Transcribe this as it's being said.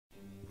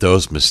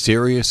those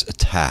mysterious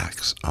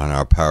attacks on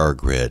our power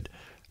grid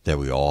that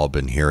we all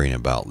been hearing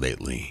about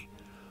lately.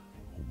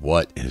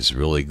 What is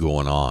really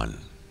going on?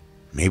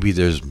 Maybe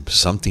there's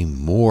something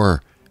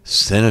more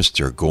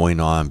sinister going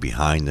on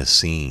behind the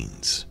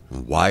scenes.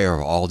 Why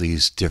are all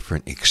these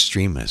different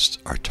extremists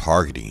are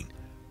targeting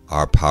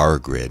our power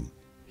grid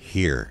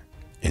here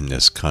in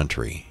this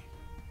country?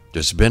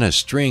 There's been a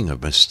string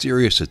of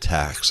mysterious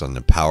attacks on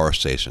the power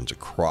stations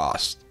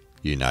across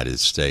the United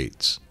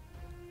States.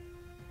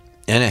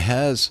 And it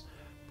has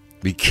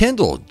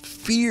rekindled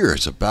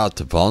fears about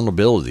the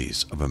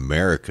vulnerabilities of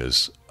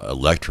America's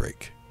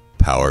electric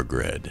power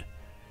grid,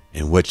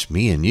 in which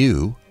me and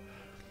you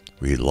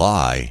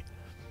rely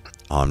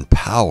on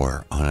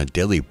power on a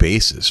daily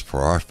basis for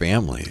our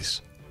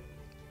families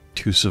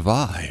to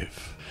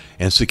survive.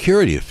 And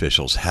security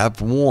officials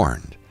have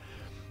warned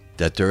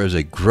that there is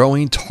a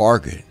growing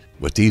target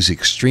with these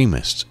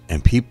extremists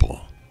and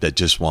people that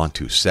just want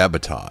to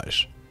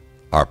sabotage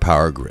our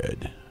power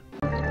grid.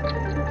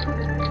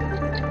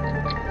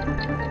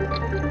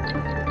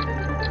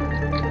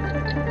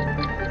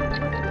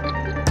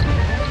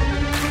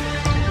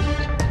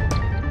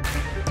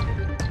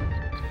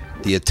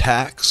 The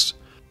attacks,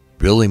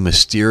 really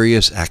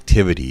mysterious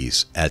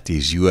activities at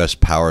these U.S.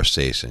 power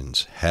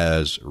stations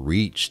has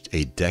reached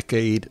a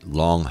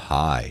decade-long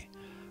high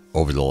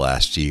over the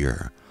last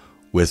year,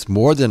 with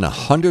more than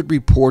 100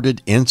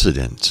 reported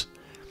incidents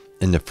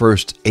in the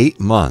first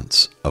 8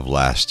 months of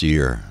last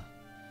year.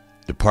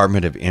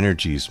 Department of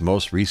Energy's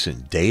most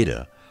recent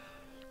data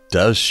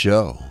does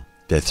show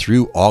that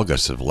through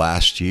August of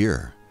last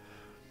year,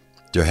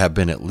 there have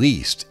been at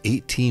least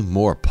 18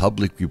 more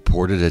public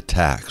reported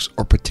attacks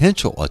or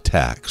potential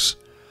attacks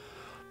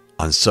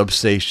on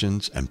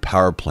substations and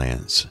power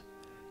plants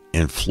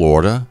in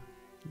Florida,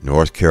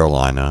 North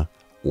Carolina,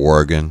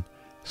 Oregon,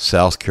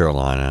 South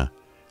Carolina,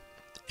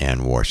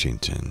 and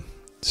Washington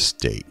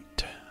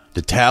State.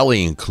 The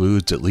tally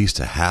includes at least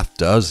a half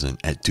dozen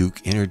at Duke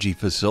Energy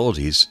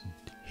facilities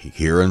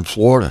here in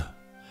Florida,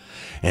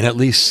 and at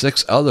least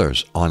 6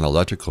 others on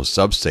electrical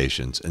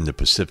substations in the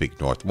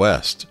Pacific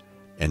Northwest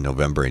in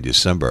November and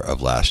December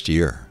of last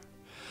year.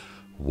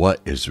 What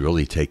is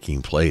really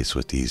taking place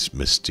with these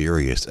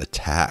mysterious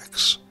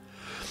attacks?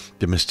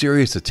 The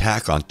mysterious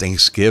attack on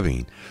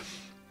Thanksgiving,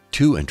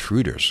 2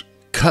 intruders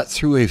cut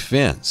through a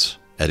fence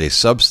at a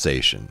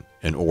substation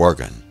in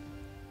Oregon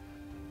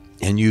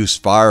and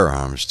used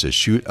firearms to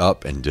shoot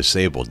up and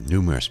disable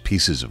numerous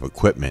pieces of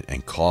equipment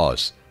and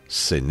cause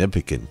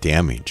significant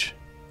damage.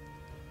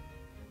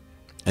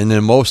 And the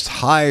most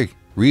high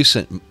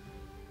recent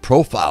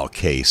profile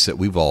case that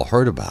we've all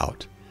heard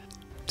about,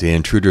 the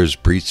intruders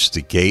breached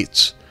the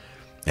gates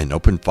and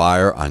opened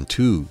fire on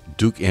 2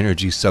 Duke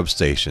Energy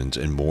substations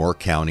in Moore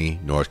County,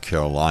 North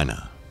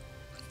Carolina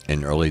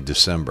in early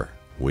December.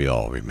 We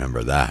all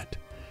remember that.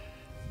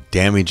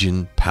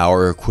 Damaging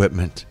power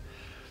equipment,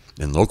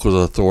 and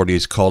local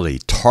authorities called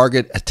it a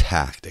target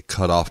attack that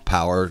cut off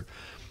power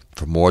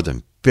for more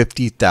than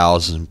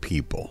 50,000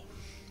 people.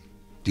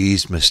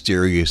 These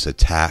mysterious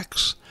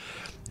attacks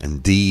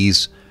and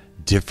these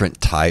different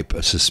type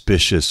of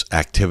suspicious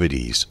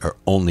activities are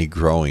only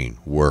growing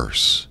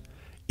worse.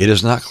 It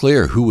is not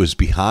clear who is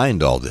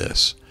behind all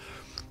this,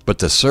 but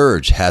the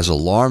surge has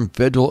alarmed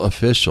federal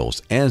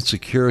officials and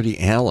security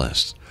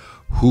analysts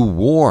who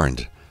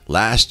warned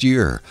last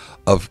year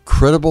of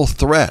credible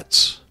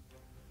threats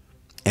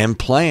and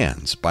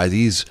plans by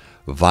these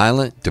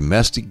violent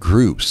domestic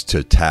groups to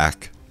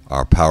attack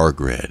our power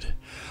grid.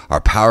 Our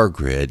power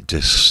grid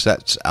just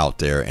sits out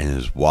there and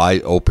is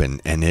wide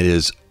open, and it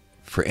is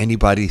for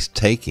anybody's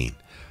taking.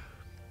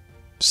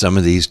 Some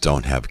of these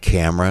don't have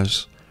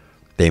cameras.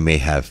 They may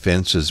have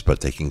fences,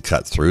 but they can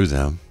cut through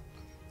them.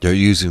 They're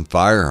using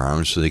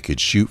firearms so they could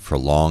shoot for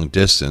long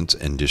distance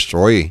and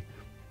destroy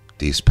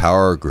these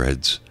power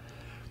grids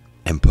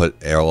and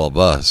put all of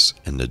us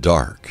in the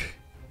dark.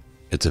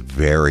 It's a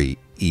very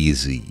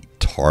easy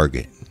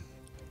target.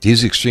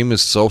 These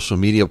extremist social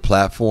media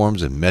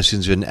platforms and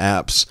messaging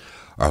apps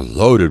are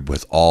loaded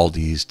with all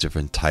these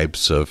different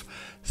types of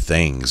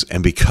things,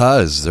 and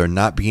because they're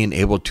not being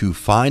able to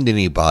find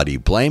anybody,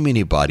 blame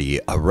anybody,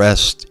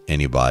 arrest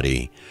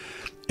anybody,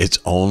 it's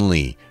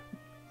only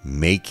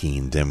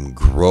making them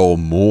grow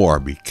more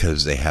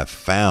because they have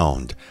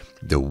found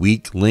the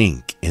weak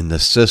link in the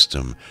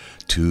system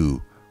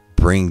to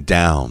bring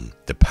down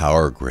the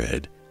power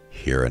grid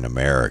here in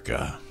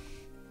America.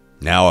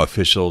 Now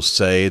officials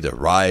say the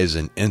rise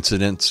in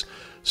incidents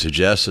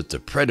suggests that the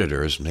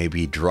predators may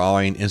be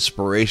drawing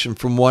inspiration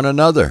from one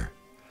another,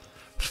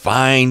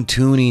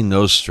 fine-tuning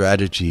those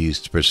strategies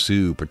to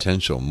pursue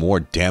potential more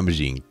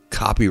damaging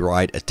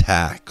copyright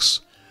attacks.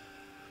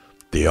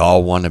 They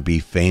all want to be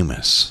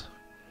famous.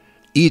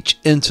 Each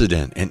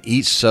incident and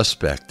each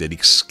suspect that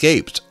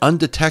escapes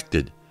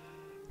undetected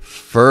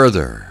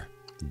further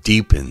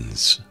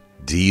deepens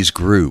these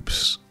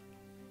groups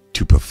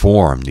to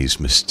perform these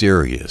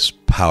mysterious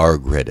power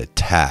grid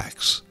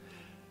attacks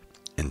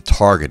and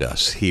target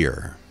us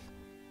here.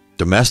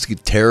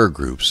 Domestic terror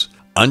groups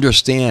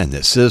understand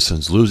that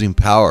citizens losing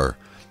power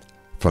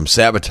from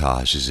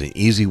sabotage is an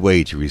easy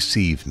way to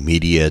receive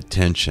media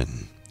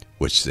attention,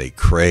 which they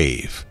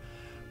crave,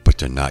 but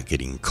they're not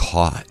getting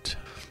caught.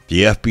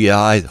 The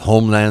FBI,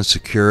 Homeland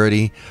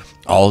Security,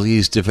 all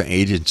these different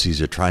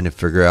agencies are trying to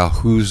figure out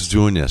who's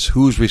doing this,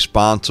 who's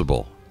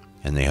responsible,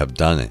 and they have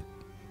done it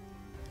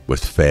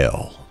with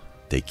fail.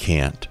 They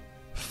can't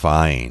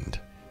find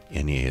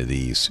any of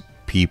these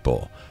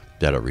people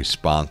that are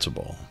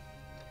responsible.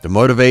 The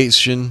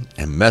motivation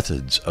and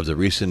methods of the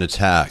recent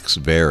attacks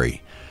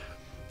vary.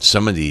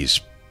 Some of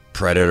these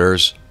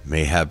predators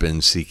may have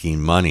been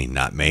seeking money,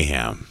 not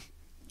mayhem.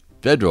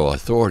 Federal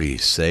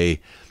authorities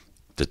say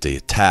that the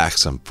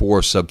attacks on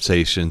 4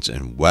 substations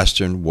in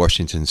western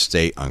Washington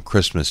state on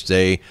Christmas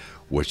Day,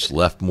 which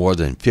left more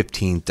than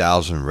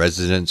 15,000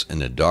 residents in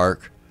the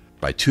dark,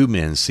 by 2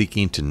 men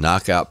seeking to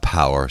knock out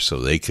power so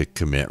they could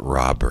commit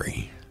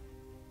robbery.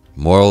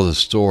 Moral of the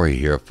story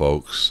here,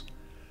 folks,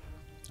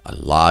 a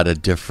lot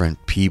of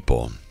different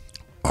people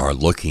are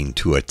looking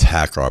to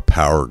attack our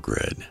power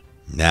grid.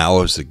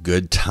 Now is a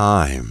good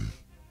time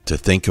to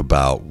think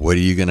about, what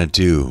are you going to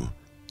do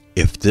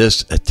if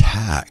this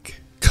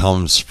attack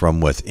comes from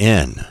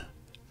within,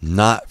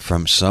 not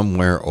from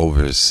somewhere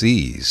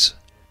overseas,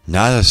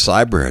 not a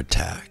cyber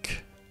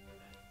attack.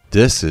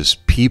 This is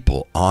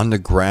people on the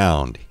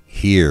ground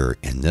here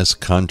in this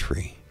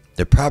country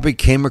that probably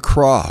came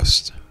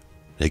across.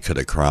 They could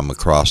have come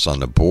across on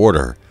the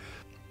border,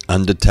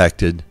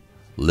 undetected,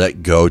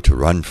 let go to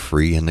run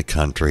free in the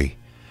country,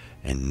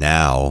 and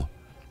now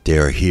they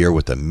are here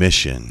with a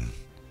mission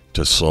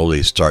to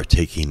slowly start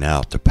taking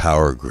out the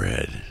power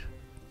grid.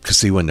 Because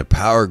see, when the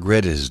power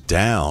grid is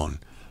down,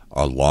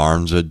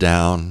 alarms are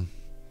down,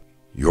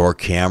 your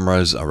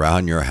cameras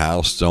around your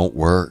house don't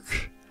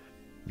work,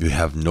 you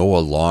have no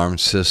alarm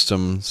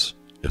systems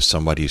if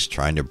somebody's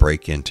trying to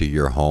break into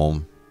your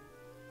home.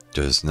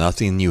 There's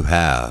nothing you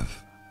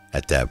have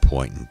at that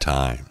point in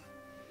time.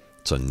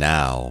 So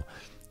now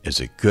is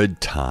a good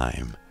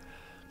time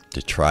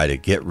to try to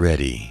get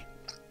ready,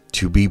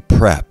 to be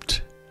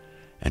prepped,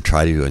 and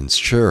try to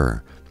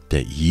ensure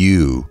that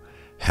you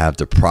have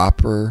the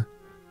proper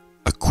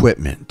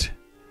equipment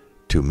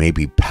to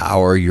maybe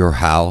power your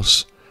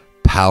house,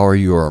 power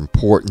your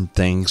important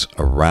things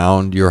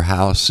around your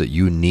house that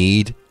you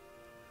need.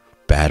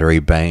 Battery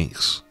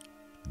banks,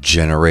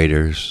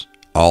 generators,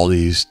 all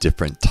these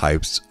different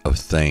types of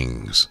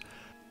things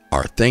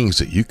are things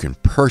that you can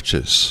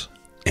purchase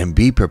and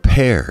be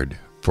prepared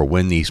for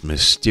when these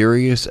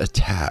mysterious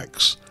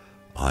attacks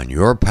on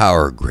your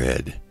power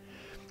grid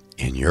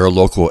in your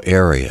local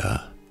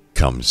area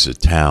comes to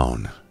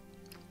town.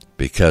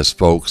 Because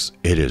folks,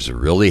 it is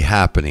really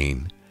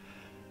happening,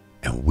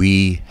 and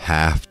we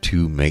have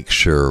to make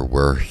sure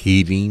we're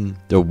heeding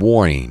the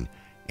warning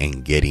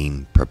and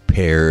getting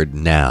prepared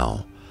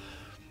now,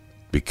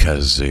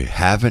 because they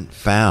haven't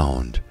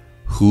found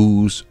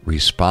who's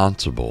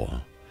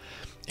responsible.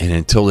 And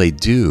until they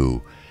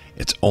do,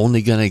 it's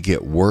only going to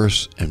get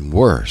worse and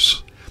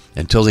worse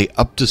until they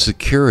up the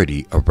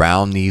security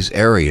around these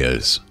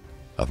areas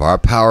of our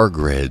power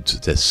grids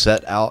that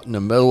set out in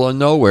the middle of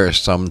nowhere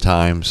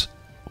sometimes.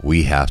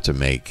 We have to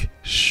make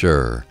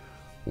sure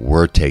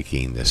we're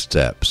taking the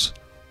steps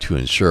to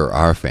ensure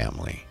our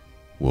family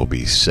will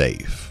be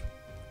safe.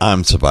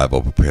 I'm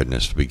Survival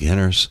Preparedness for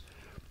Beginners.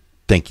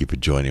 Thank you for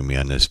joining me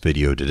on this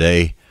video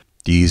today.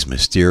 These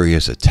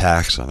mysterious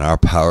attacks on our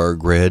power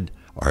grid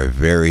are a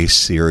very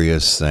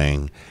serious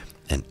thing,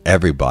 and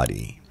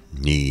everybody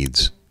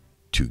needs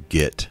to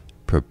get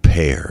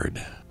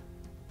prepared.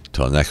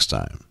 Till next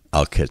time,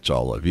 I'll catch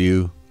all of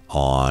you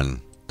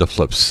on the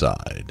flip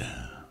side.